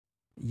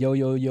Yo,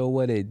 yo, yo,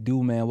 what it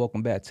do, man?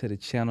 Welcome back to the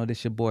channel.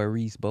 This your boy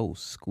Reese Bo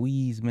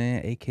Squeeze,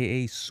 man,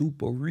 aka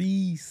Super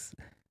Reese.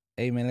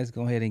 Hey, man, let's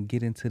go ahead and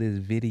get into this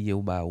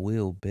video by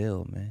Will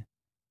Bell, man.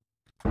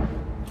 I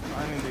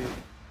need it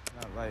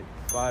not like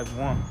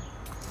 5'1".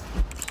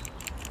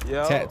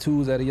 Yo.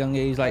 Tattoos at a young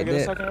age like Can I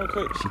get that. a second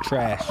real quick? She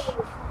trash.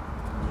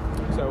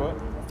 You said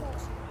what?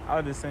 I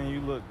was just saying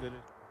you look good.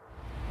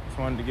 Just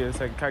wanted to get a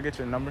second. Can I get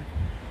your number?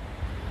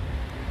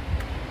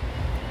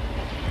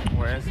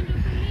 Where is it?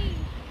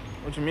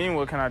 What you mean,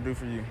 what can I do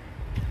for you?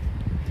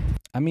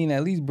 I mean,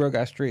 at least bro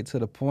got straight to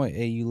the point.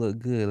 Hey, you look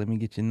good. Let me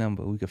get your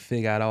number. We could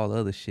figure out all the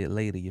other shit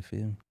later, you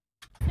feel me?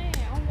 Man,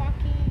 I'm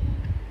walking.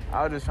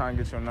 I was just trying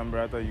to get your number.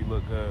 I thought you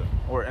looked good.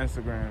 Or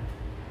Instagram.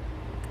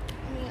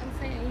 I mean, I'm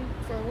saying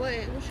for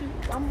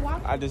what? I'm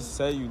walking. I just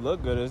said you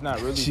look good. It's not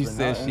really She for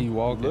said nothing. she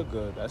walking. You look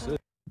good. That's it.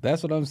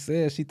 That's what I'm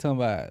saying. She talking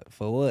about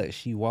for what?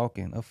 She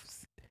walking.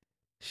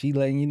 She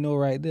letting you know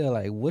right there,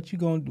 like, what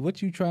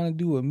you trying to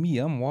do with me?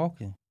 I'm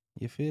walking.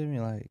 You feel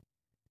me? Like,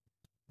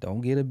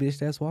 don't get a bitch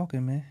that's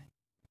walking, man.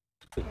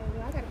 Yeah,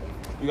 I got a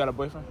boyfriend. You got a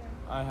boyfriend?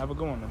 Yeah. All right, have a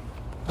good one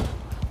then.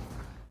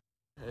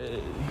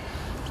 Hey.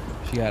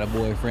 She got a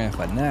boyfriend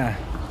for now.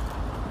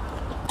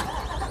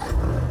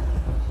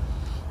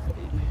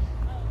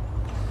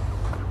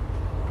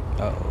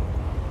 Uh-oh.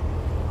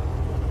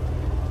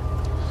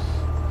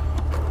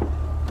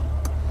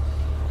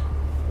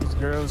 This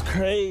girl's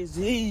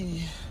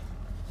crazy.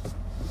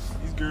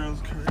 These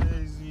girls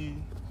crazy.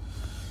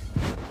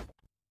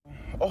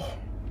 Oh.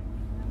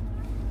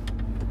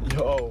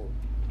 Yo.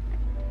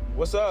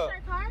 What's up?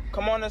 Your car?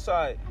 Come on this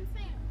side. I'm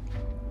saying.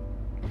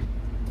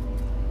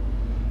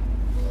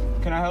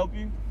 Can I help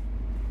you?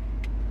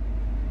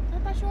 I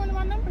thought you wanted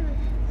my number.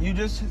 You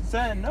just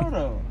said no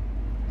though.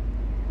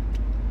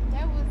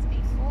 That was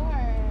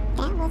before.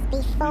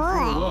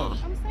 Before.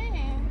 I'm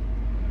saying.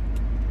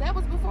 That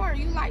was before.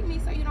 You like me,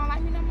 so you don't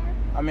like me no more?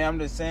 I mean, I'm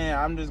just saying,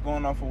 I'm just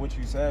going off of what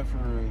you said for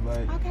real.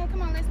 Like, Okay,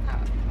 come on, let's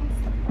talk.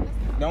 Let's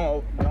talk.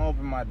 don't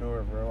open my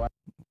door, bro.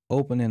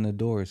 Opening the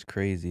door is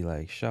crazy,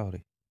 like,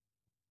 shawty.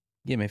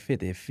 Give me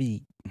 50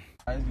 feet.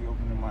 Why is you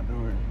opening my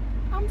door?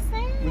 I'm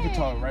saying. We can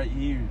talk right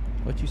here.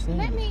 What you saying?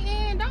 Let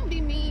me in. Don't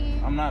be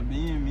mean. I'm not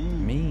being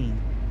mean.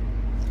 Mean.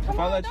 Come If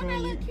I on, let don't you I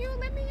in, look cute?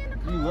 Let me in the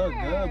car. you look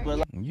good, but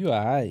like, You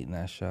alright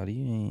now,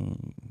 shawty.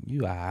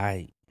 You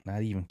alright.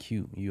 Not even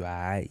cute. You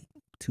alright.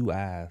 2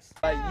 eyes.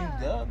 you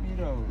dubbed me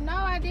though. No,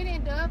 I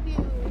didn't dub you.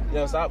 Come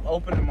Yo, on. stop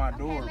opening my Okay,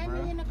 door, let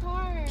bro. me in the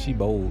car. She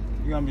bold.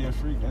 You gonna be a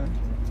freak, then?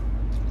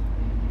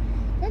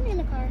 Let me in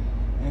the car.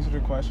 Answer the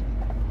question.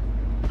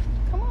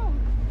 Come on.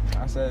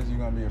 I said you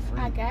gonna be a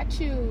freak. I got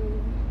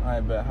you. All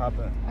right, bet. Hop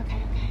in.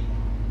 Okay.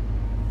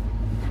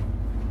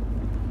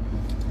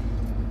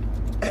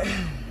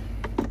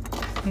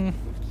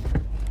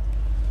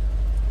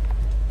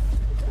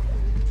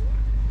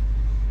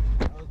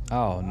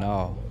 Oh,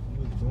 no. You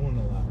was doing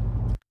a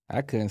lot.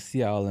 I couldn't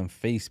see all them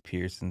face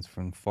piercings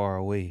from far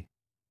away.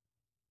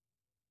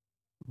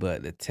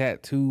 But the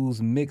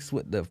tattoos mixed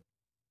with the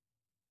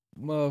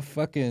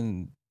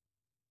motherfucking...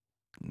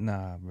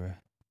 Nah, bruh.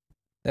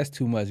 That's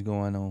too much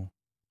going on.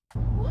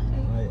 What?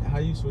 Like, how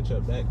you switch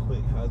up that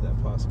quick? How's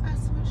that possible? I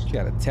switched. She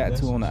got a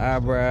tattoo on the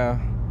eyebrow.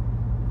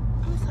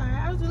 I'm sorry.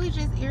 I was really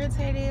just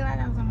irritated. Like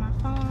I was on my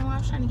phone. I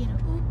was trying to get an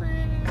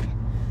Uber.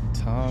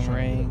 Tongue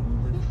ring.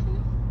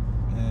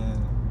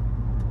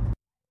 And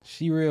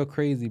She real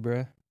crazy,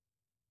 bruh.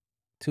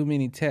 Too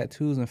many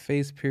tattoos and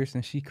face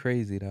piercing. She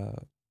crazy,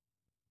 dog.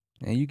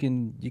 And you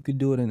could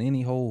do it in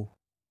any hole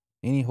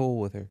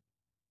with her.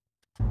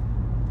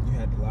 you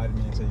had to lie to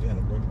me and say you had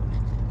a boyfriend.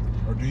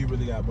 Or do you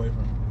really got a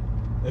boyfriend?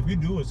 If you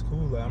do, it's cool.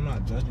 Like, I'm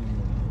not judging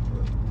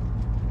you.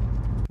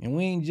 And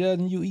we ain't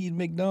judging you eating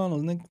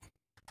McDonald's, nigga.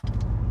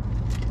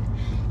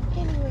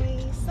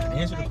 Anyway, so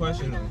Answer the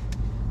question, though.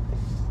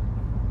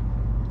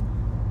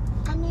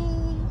 I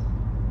mean,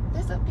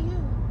 it's up to you.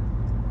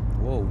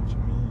 Whoa. What you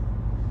mean?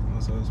 Oh,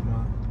 so it's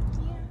mine.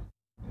 Yeah.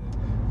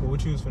 But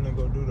what you was finna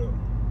go do, though?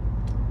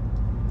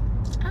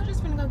 I was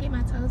just gonna go get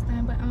my toes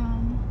done, but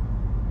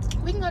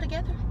we can go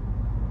together.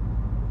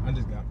 I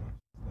just got mine.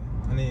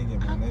 I need to get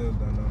my nails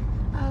done,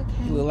 though.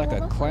 Okay. You look like a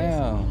before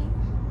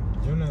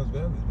clown. Your nails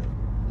belly,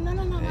 though.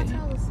 No, my Hey.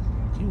 toes.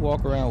 You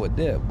walk around with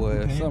that, boy.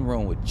 Okay. Something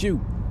wrong with you.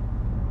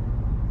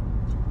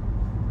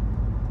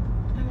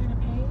 I gotta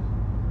pay.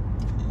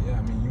 Yeah,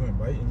 I mean, you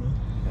inviting me.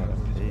 Gotta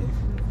Just pay, pay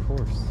for it. of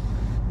course.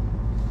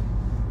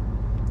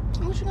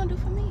 What you gonna do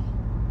for me?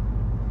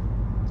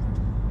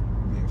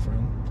 Be a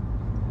friend.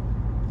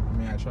 I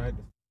mean, I tried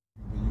to,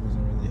 but you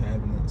wasn't really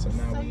having it. So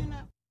now So we you're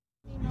not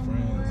no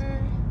friends.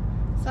 more.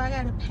 So I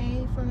gotta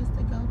pay for us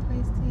to go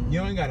places.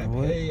 You ain't gotta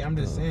What pay. I'm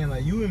just saying,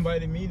 like, you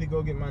invited me to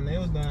go get my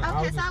nails done. Okay, so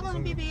I just want a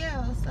assuming-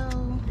 BBL. So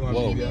You want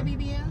Whoa. can you BBL? give me a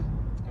BBL?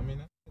 I mean,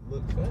 that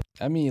look fat.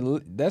 I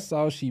mean, that's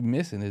all she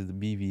missing is the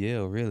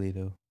BVL, really,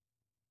 though.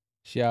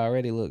 She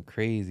already look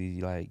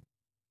crazy. Like,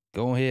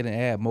 go ahead and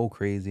add more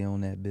crazy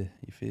on that bit.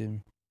 You feel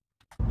me?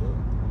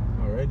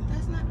 Yeah, already.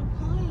 That's not the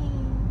point.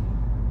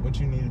 What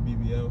you need a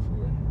BBL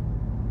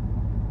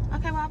for?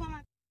 Okay, well I want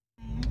my.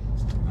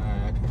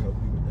 Alright, I can help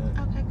you with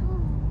that. Okay,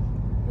 cool.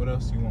 What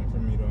else you want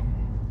from me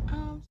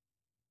though?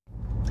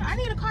 I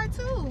need a car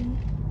too.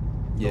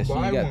 Yeah, she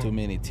buy ain't got one. too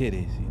many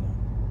titties, you know.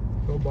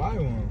 Go buy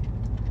one.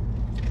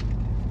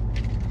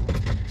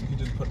 You can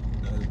just put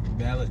a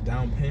valid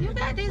down payment. You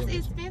got down this for it.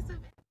 expensive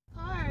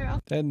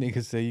car. That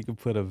nigga say you can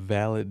put a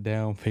valid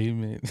down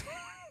payment.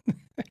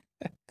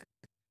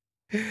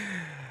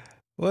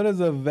 What is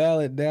a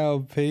valid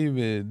down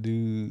payment,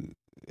 dude?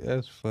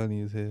 That's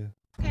funny as hell.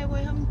 Okay,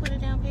 well, help me put a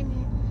down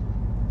payment.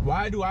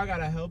 Why do I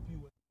gotta help you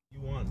with what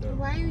you want though?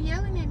 Why are you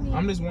yelling at me?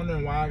 I'm just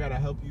wondering why I gotta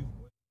help you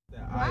with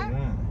that I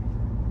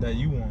want, that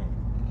you want.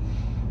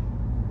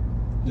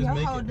 Just Your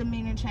make whole it,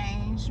 demeanor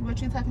changed.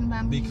 What you talking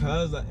about me?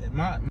 because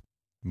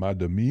My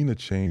demeanor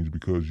changed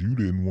because you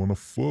didn't want to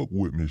fuck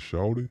with me,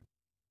 shawty.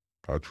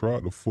 I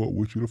tried to fuck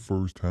with you the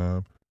first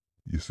time.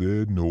 You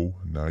said no.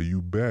 Now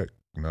you back.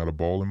 Now the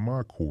ball in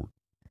my court.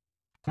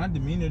 my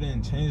demeanor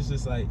didn't change.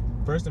 Just like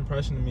first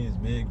impression of me is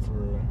big for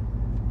real.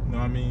 You know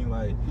what I mean?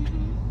 Like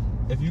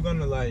if you're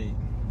gonna like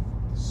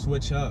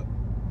switch up,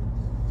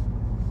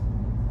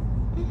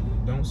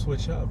 don't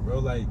switch up, bro.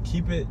 Like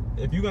keep it.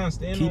 If you're gonna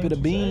stand Keep on it what a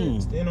you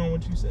bean. said, stand on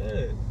what you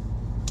said.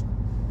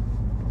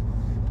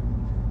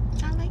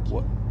 I like you.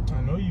 What?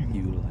 I know you.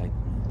 You like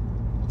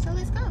me. So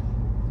let's go.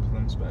 'Cause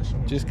I'm special.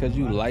 Just because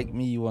you like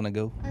me, you want to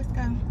go? Let's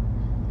go.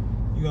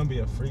 You're gonna be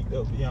a freak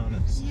though, be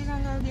honest. You're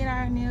gonna go get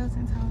our nails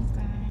and toes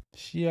done.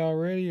 She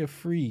already a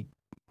freak.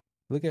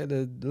 Look at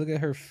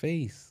her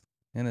face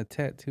and the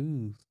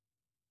tattoos.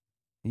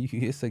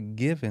 It's a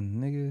given,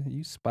 nigga.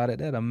 You spotted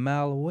that a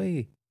mile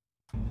away.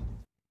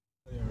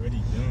 They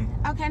already done.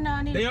 Okay, no,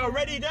 I need. They to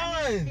already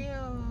I need to done.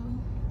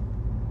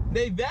 feel.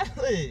 They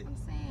valid. I'm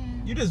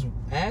saying. You just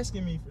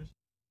asking me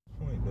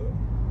for point though.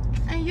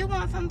 And you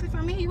want something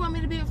from me? You want me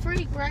to be a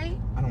freak, right?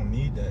 I don't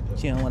need that though.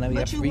 She don't want to be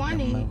But a you freak. want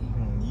no it. more. I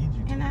don't need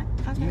you. And I.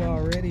 Okay. You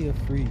already a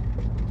freak.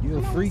 You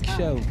a Come on, freak let's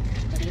show. go.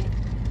 Put it.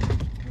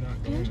 We're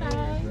not going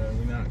nowhere, bro.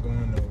 We're not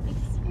going nowhere.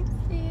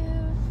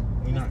 Expensive.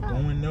 We're Let's not go.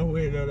 going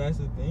nowhere though. That's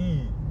the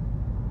thing.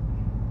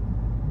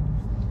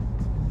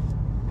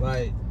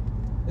 Like,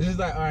 it's just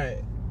like, all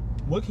right,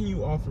 what can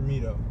you offer me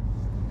though?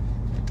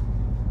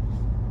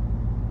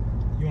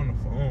 You on the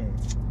phone?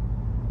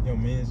 Your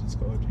man's just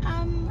called you.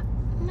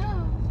 No.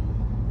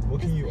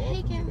 What can it's you offer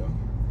me taken. though?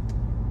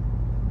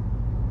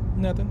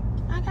 Nothing.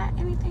 I got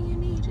anything you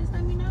need. Just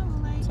let me know.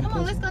 Like, Some come on,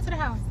 pussy. let's go to the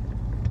house.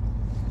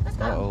 Let's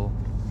go. Uh-oh.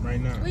 Right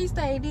now. We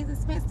stay these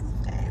expensive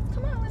days.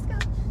 Come on, let's go.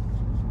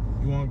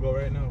 You want to go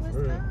right now? Let's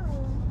For real? go.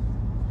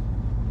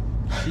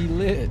 She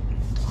lit.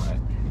 Alright.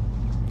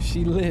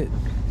 She lit.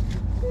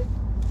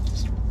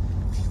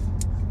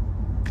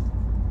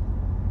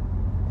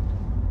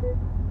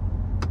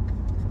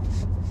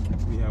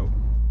 We out.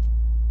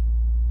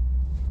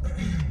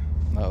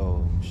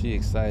 Uh-oh. She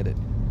excited.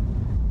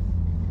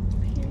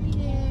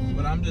 Period.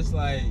 But I'm just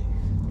like,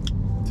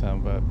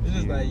 Talking about it's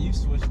just like you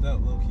switched up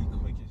low key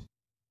quick as shit.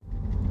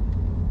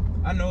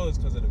 I know it's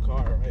because of the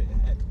car, right? It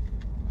had to be.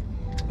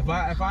 If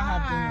I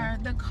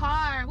hopped The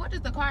car. What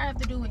does the car have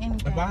to do with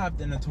anything? if I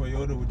hopped in a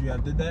Toyota, would you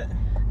have did that?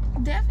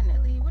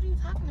 Definitely. What are you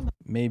talking about?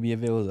 maybe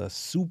if it was a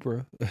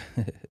Supra.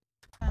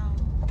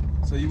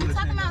 So you would You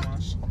have talking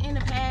changed your about mind? in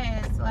the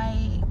past?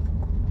 Like,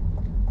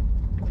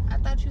 I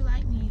thought you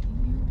liked me.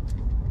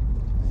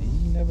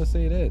 You never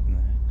say that.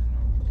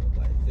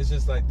 Like, it's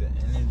just like the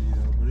energy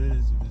though. But it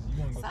is.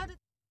 You want to go So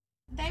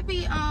they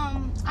be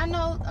I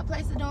know a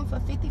place to do them for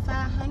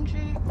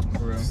 $5,500.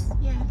 for real?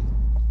 Yeah. You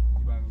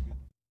about to go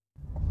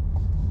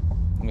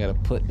get You gotta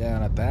put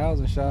down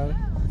 1,000, shot. Yeah,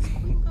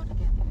 we can go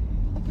together.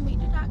 You can meet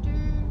the doctor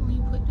when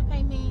you put the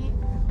payment.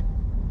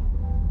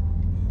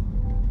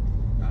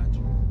 Got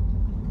you.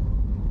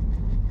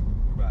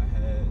 You about to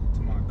head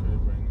to my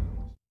crib right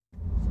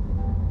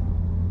now.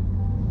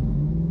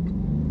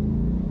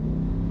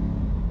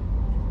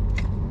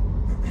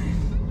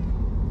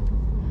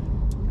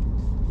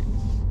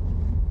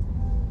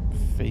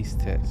 Face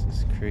tats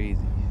is crazy.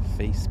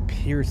 Face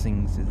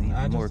piercings is I even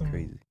just more don't-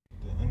 crazy.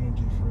 The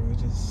energy for it,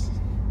 just,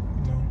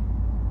 you know.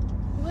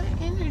 What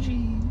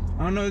energy?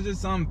 I don't know, it's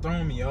just something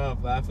throwing me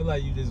off. Like, I feel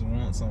like you just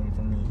want something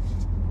from me.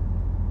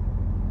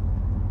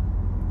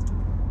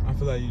 I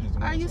feel like you just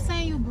want Are you something.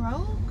 saying you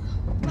broke?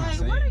 not Like,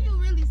 saying what are it. you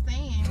really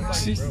saying? Like,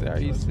 She bro, said, "Are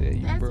you trust said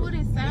you That's broke?" what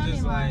it sounded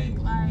just like.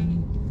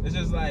 It's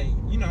just like,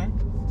 you know.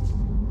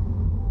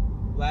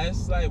 Like,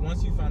 it's like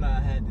once you found out I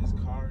had this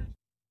car,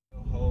 the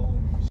whole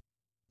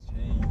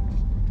changed.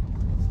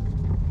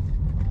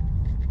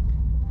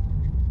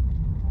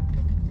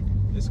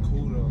 It's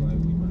cool though, like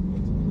we might go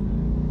to the crib.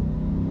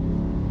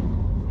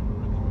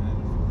 I'm really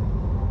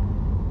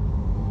mad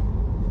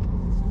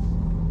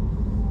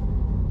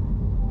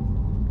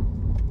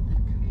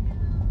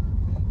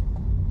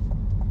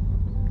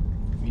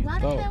You Why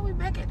the thought. hell we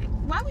back at it?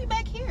 Why we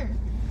back here?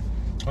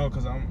 Oh,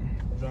 cause I'm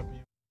dropping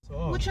you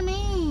off. What you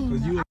mean?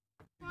 Cause you, I'm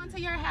going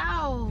to your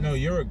house. no,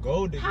 you're a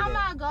gold digger. How am though.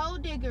 I a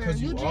gold digger?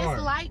 'Cause you just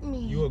are. like me.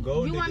 You a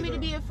gold You want me digger,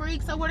 to be a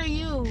freak, so what are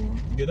you?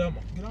 Get up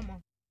my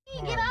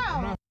Get car. out.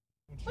 I'm not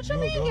What you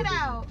you a mean gold get digger.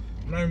 out?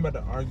 I'm not even about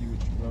to argue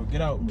with you, bro.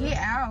 Get out, bro. Get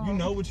out. You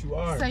know what you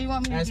are. So you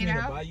want me to Ask get me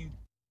out? to buy you.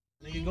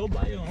 Nigga, go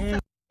buy your own.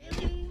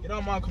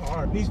 out my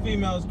car. These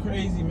females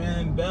crazy,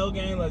 man. Bell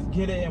game, let's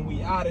get it, and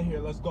we out of here.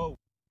 Let's go.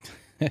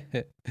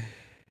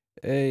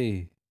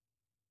 Hey,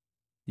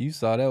 you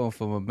saw that one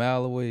from a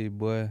mile away,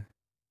 boy.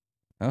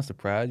 I'm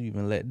surprised you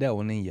even let that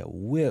one in your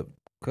whip,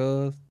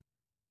 cuz.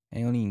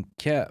 Ain't gonna even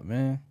cap,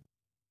 man.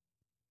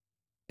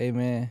 Hey,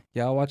 man,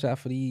 y'all watch out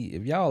for these.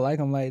 If y'all like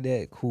them like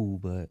that, cool,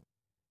 but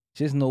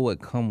just know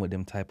what come with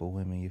them type of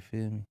women, you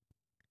feel me?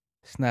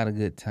 It's not a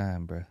good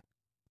time, bruh.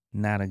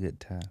 Not a good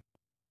time.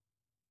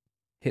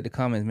 Hit the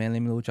comments, man.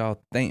 Let me know what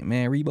y'all think,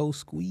 man. Rebo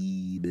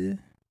Squeeb.